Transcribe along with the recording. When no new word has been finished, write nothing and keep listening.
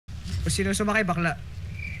Kung sino sumakay, bakla.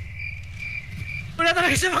 Wala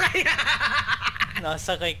talaga sumakay!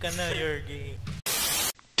 Nasakay ka na, Yorgi.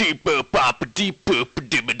 Deeper pop, deeper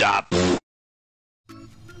dibidap.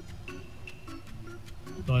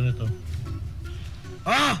 Ito ano to?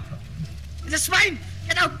 Oh! It's mine!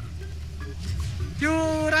 Get out! You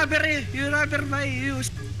rubber my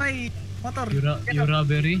motor. You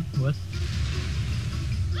robbery? What?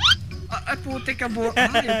 Ay putik ka buwak.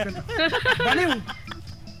 Baliw!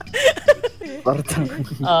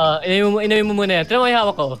 Inumin mo muna yan. Tira mo yung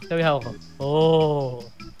hawak ko. Oh.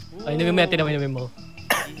 Ay, inumin mo yan. Inumin mo.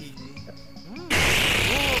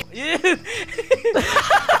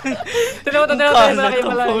 Tira mo.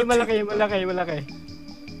 Malaki.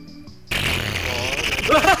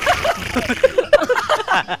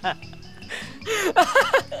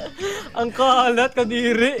 Ang kalat,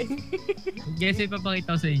 kadiri. Guys,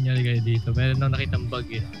 ipapakita ko sa inyo kayo dito. Meron nang nakitang bag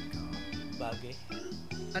eh. Bagay.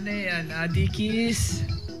 Ano yan? Dickies?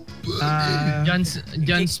 John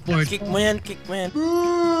Sport. Kick mo yan.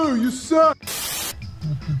 You suck!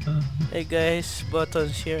 Hey guys,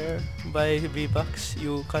 buttons here. Buy V-Bucks.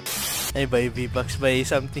 You can... buy V-Bucks. Buy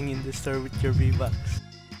something in the store with your V-Bucks.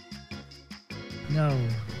 No.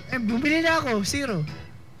 Bumili na ako. 0.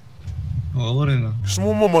 Oo, ako rin ah. Gusto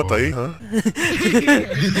mo mamatay, ha?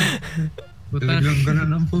 Talagang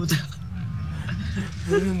ganun ang puta.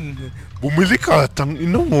 Bumili ka, tang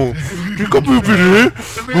ina mo. Hindi ka bibili?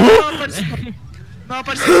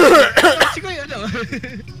 Napansin ko yun, ano?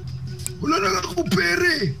 Wala na ako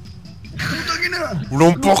pere! Putang ina!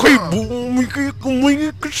 Walang pakay,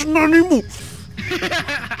 kumaingi ka sa nanay mo.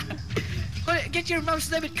 Get your mom's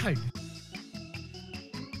debit card.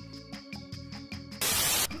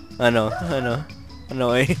 Ano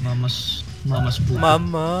eh? Mamas puta.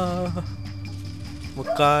 Mama!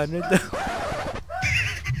 Magkano daw?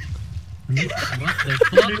 What the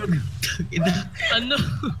fuck? Ano?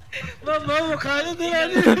 Mama, magkano na yan?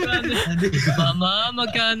 Mama,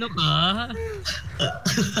 magkano ka?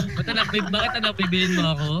 Bakit anak, bibilin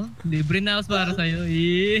mo ako? Libre na ako para sa'yo,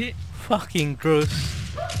 eh. Fucking gross.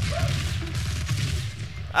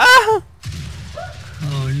 Ah!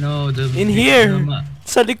 Oh no, in here!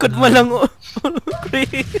 Sa likod mo lang, oh.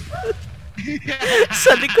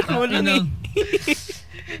 Sa likod mo lang, eh.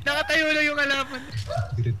 Nakatayo lang yung kalaban.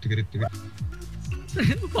 Tigirit.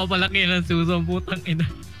 Papalaki ng suso ang putang ina.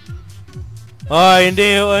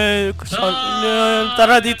 Hindi.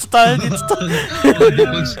 Tara, dito tayo.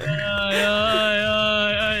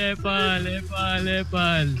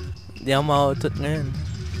 Epal. Hindi ako makautot ngayon.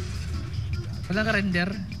 Walang ka-render?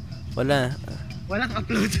 Wala. Walang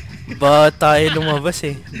upload. Ba tayo lumabas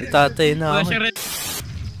eh. Tatay na ako.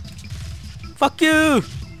 Fuck you!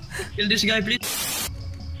 Kill this guy, please.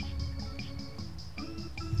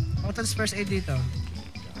 Auton's first aid dito.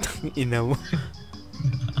 Ina mo.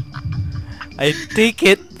 I take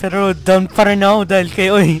it, pero down pa rin ako dahil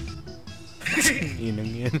kayo eh.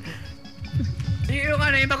 Inang yan. Yung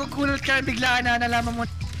makukulot ka, biglaan na nalaman mo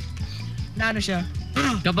na ano siya.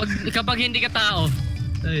 Kapag hindi ka tao.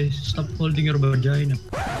 Ay, stop holding your vagina.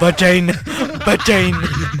 Vagina.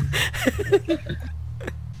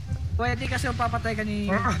 Pwede kasi yung papatay ka ni...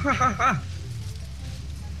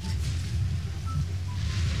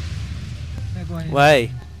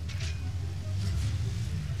 Why?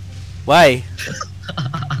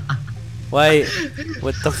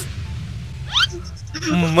 What the f...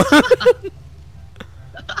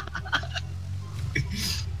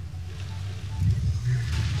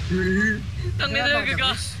 Tangina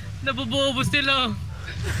ka. Nabubobos sila.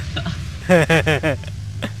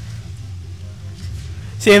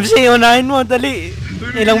 CMC, unahin mo, dali.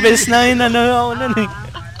 Ilang beses na yun, ako nun eh.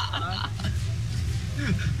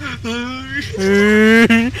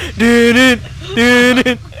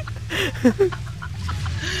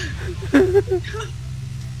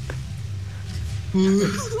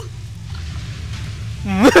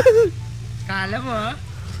 Kala mo ha?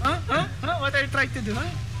 What are you trying to do ha?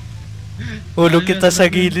 Hulog kita sa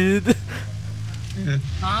gilid.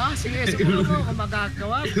 Sige, siguro mo kung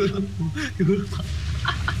magagawa.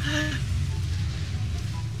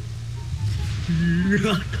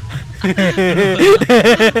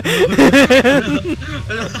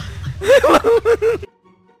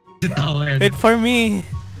 Wait for me.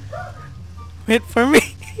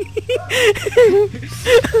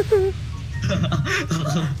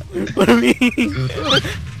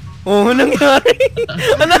 Oh, nangyari.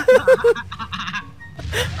 Ano?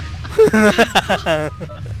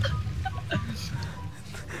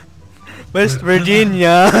 West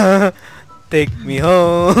Virginia, take me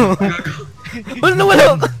home.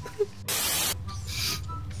 Wala.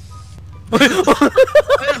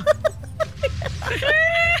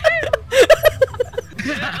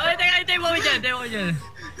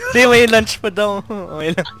 Di, may lunch pa daw.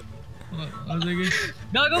 Okay lang. Sige.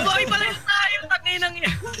 Gago boy pala yung tayo, takinang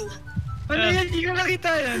yan. Ano yan? Hindi ko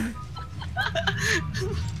nakita yan.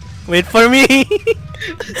 Wait for me!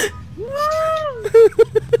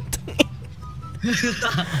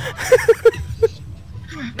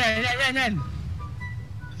 Yan.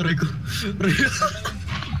 Rego.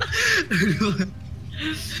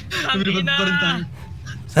 Takina.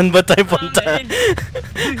 Saan ba tayo punta?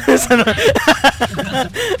 Saan ba?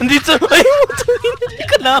 Andito ba yung hindi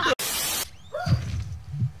ka na.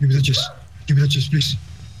 Give me the chest, please.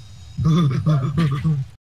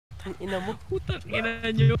 Ang ina mo. Putang ina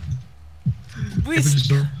nyo. Buwis!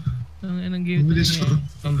 Ang inang game to niya.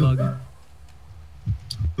 Ang bago.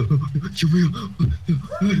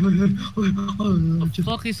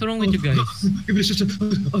 Fuck is wrong with you guys? Give me the chest.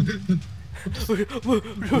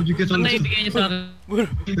 You get all Ano this. ibigay niya sa akin?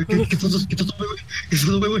 Get out of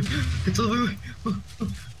my way.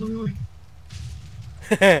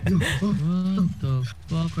 What the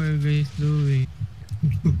fuck are you guys doing?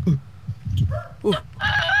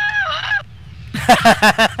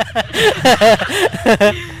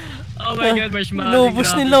 Oh my god, marshmallow.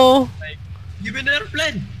 Lubos nila oh. Give me the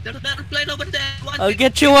airplane. There's an airplane over there. I'll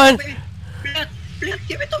get you one. Please,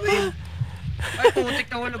 give it to me. Ay, putik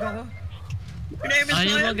na hulog ako.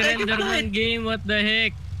 Ayaw mag-render ng game, what the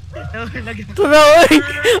heck? Ito na oy!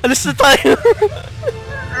 Alis na tayo!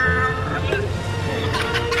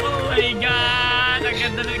 Oh my god! Ang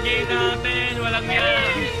ganda ng game natin! Walang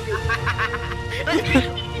yan!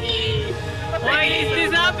 Why is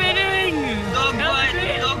this happening?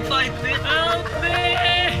 Dogfight, man. Help me!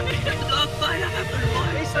 Dogfight.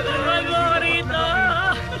 Tulungan mo ako rito!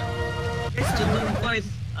 It's a dogfight.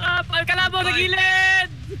 Ah! Pagkalabaw na gilid!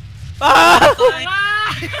 Ah!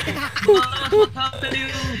 What happened to you?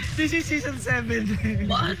 This is season 7.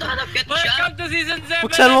 Welcome to season 7,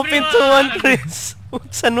 Buksan mo pintuan, Chris!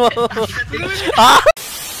 Buksan mo! Ah!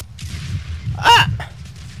 Ah!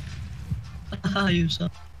 Ayos ah.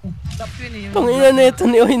 Stop yun eh. Pangina na ito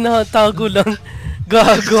ni Oy, nakatago lang.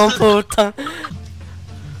 Gago ang putang.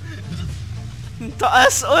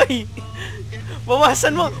 Taas, Oy!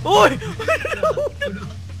 Bawasan mo! Oy!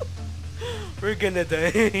 We're gonna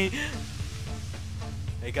die.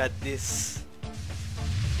 I got this.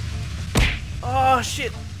 Oh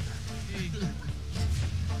shit!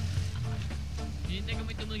 Hintay ka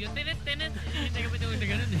may tunog yun. Tenet! Hintay ka may tunog na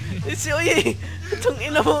ganun eh. Eh si Oy! Itong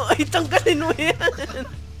ina mo! Ay, tanggalin mo yan!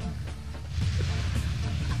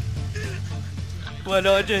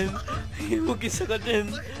 Wala ka dyan. Hugis ka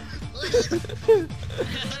dyan.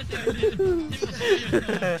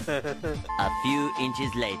 A few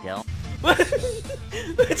inches later.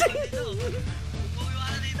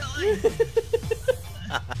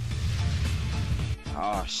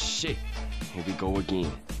 Oh shit. Here we go again.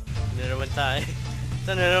 Ito na naman tayo.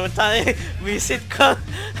 Ito na naman tayo. Visit ka.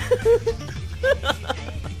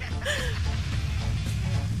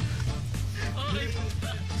 Oy!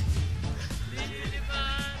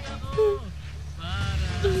 Lilipan ako!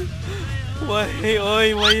 Why,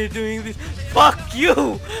 Oy, why are you doing this? Fuck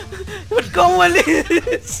you! Ba't ka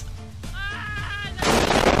umalis?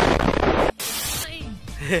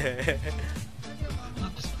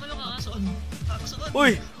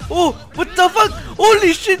 Uy! Oh! What the fuck?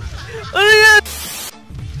 Holy shit! Ano yan?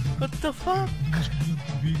 What the fuck?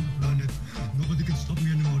 Nobody can stop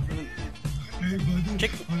me anymore. Hey buddy,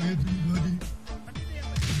 Check. I hate you buddy.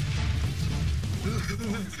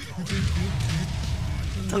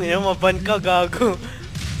 Tangina, maban ka, gago.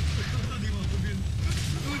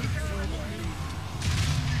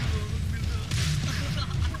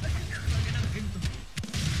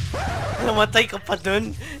 Namatay ka pa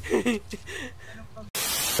dun.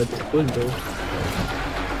 That's cool though.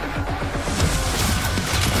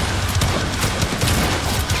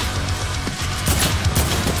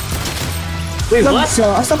 Wait, what?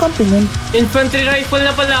 Asa ka tingin? Infantry rifle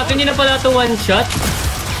na pala. Hindi na pala ito one shot.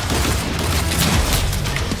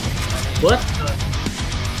 What?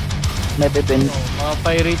 May weapon. Mga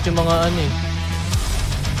pirate yung mga ano eh.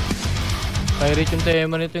 Pirate yung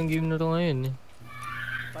tema nito yung game na to ngayon eh.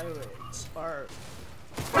 Pirates are...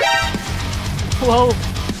 Wow!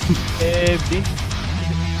 Heavy.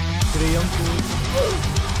 Gray ang po.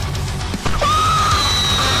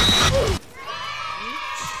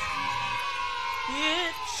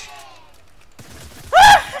 Bitch!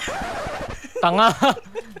 Tanga!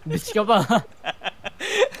 Bitch ka pa.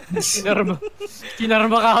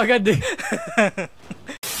 Kinarma ka agad eh.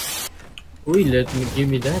 Uy, give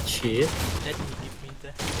me that shit. Let me give me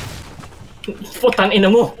that. Putang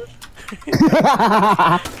ina mo!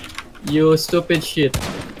 You stupid shit.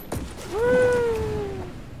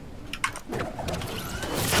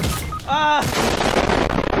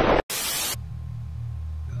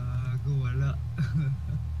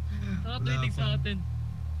 Nakatulitig sa atin.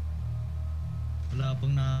 Wala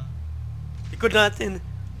pang na... Likod natin.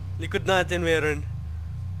 Likod natin meron.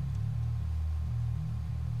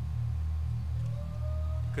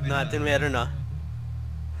 Likod natin meron ah.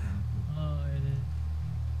 Oo, yun.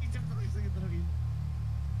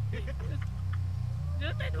 Hindi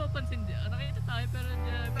na tayo napapansin dyan. Nakita tayo pero hindi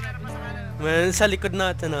na pinapansin. Meron sa likod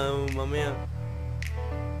natin ah, mamaya.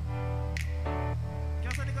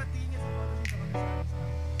 Kaya sa likod, tingin sa bottom dito kami sa...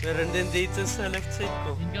 Meron din dito sa left side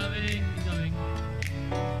ko. Incoming, incoming.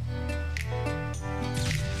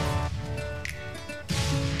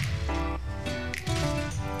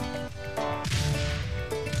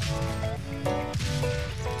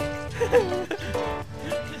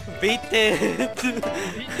 Baited!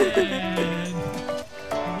 Baited!